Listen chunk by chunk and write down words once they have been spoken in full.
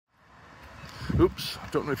Oops, I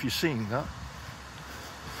don't know if you're seeing that.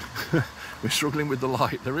 We're struggling with the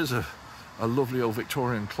light. There is a lovely old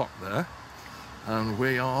Victorian clock there, and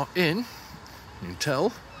we are in, you can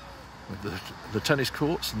tell, with the tennis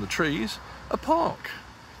courts and the trees, a park.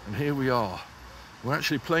 And here we are. We're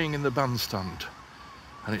actually playing in the bandstand,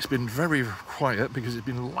 and it's been very quiet because it's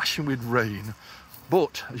been lashing with rain.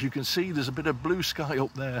 But as you can see, there's a bit of blue sky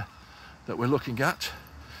up there that we're looking at,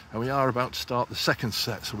 and we are about to start the second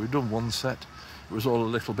set. So we've done one set. It was all a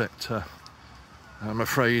little bit, I'm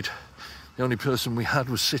afraid, the only person we had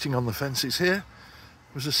was sitting on the fences here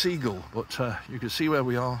was a seagull. But you can see where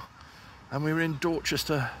we are, and we're in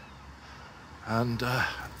Dorchester, and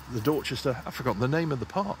the Dorchester, I've forgotten the name of the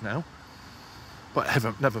park now, but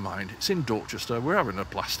never mind, it's in Dorchester. We're having a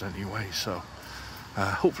blast anyway, so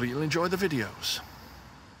hopefully you'll enjoy the videos.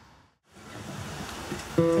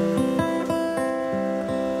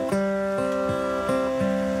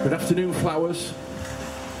 Good afternoon, flowers.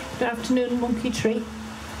 Good afternoon, monkey tree.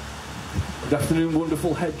 Good afternoon,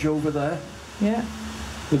 wonderful hedge over there. Yeah.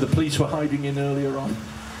 Where the police were hiding in earlier on.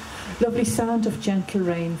 Lovely sound of gentle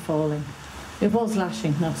rain falling. It was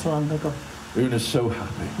lashing not so long ago. Una's so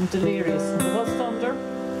happy. I'm delirious. And there was thunder.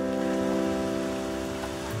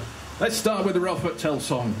 Let's start with the Ralph McTell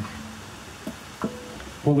song.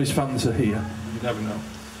 All his fans are here. You never know.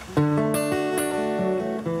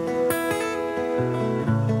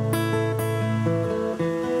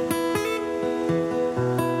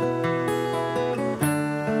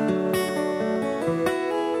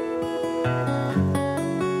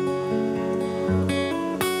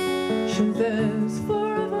 There's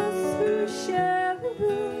four of us who share a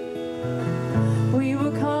room. We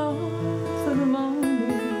were called for the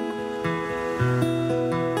morning,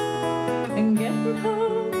 and getting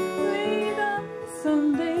home late on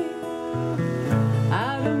Sunday.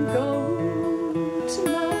 I don't go to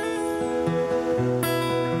mass.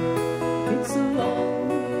 It's a long,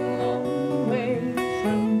 long way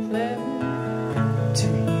from Clare to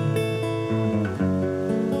here.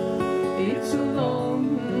 It's a long,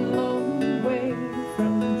 long way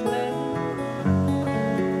from Clare.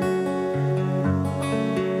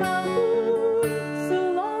 Oh, it's a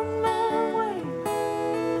long, long way.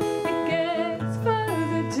 It gets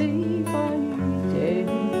further day by day.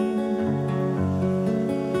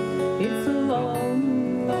 It's a long,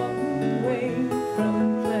 long way from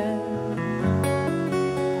Clare.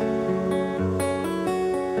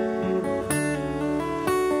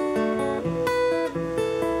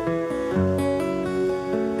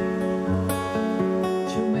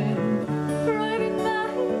 Friday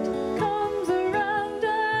night comes around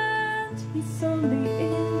and he's only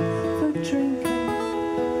in for drinking.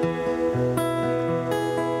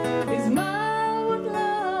 His mom would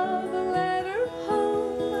love a letter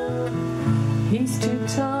home. He's too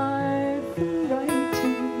tired for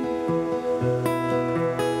writing.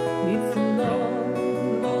 It's a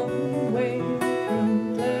long, long way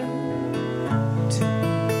from Clare to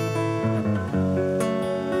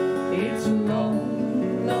it's a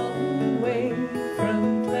long, long way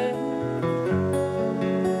from Clare.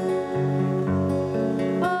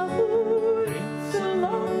 Oh, it's a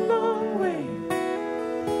long, long way.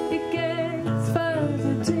 It gets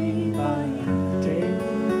further day by day.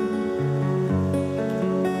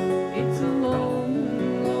 It's a long,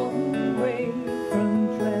 long way from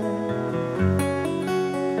Clare.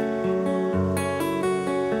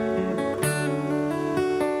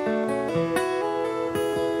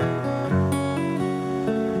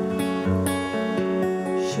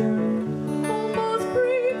 Sure, it almost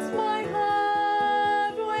breaks my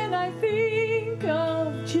heart when I think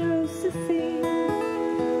of Josephine.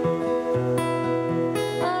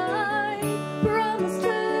 I promised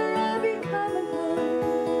her I'd be coming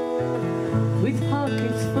home with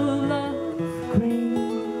pockets full of green.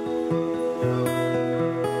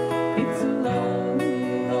 It's a long,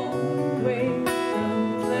 long way from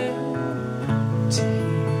Clare to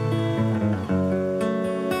here.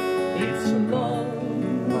 It's a long,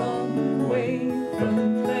 long way from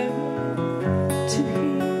Clare to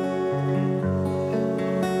here.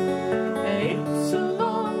 It's a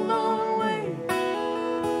long, long way.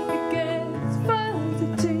 It gets further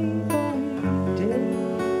day by day.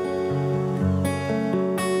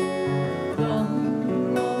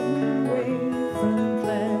 Long, long way from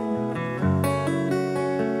Clare.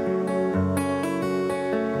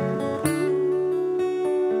 Ooh,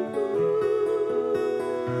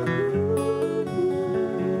 ooh, ooh.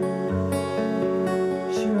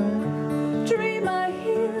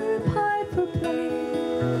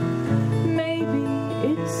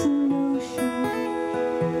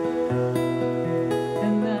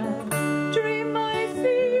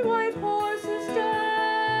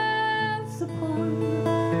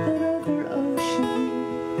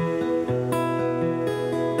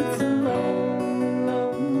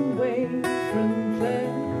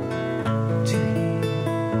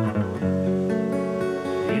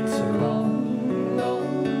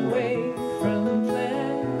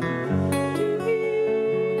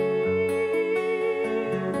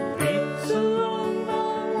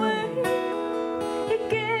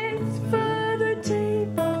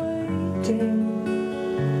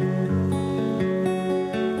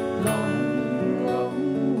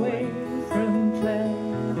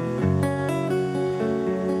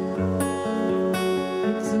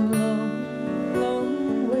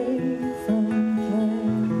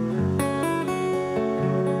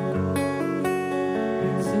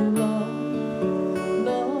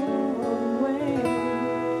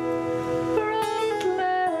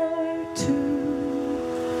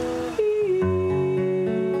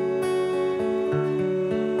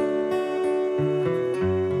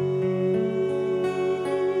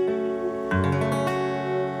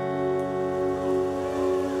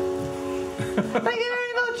 Thank you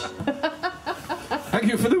very much. Thank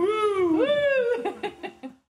you for the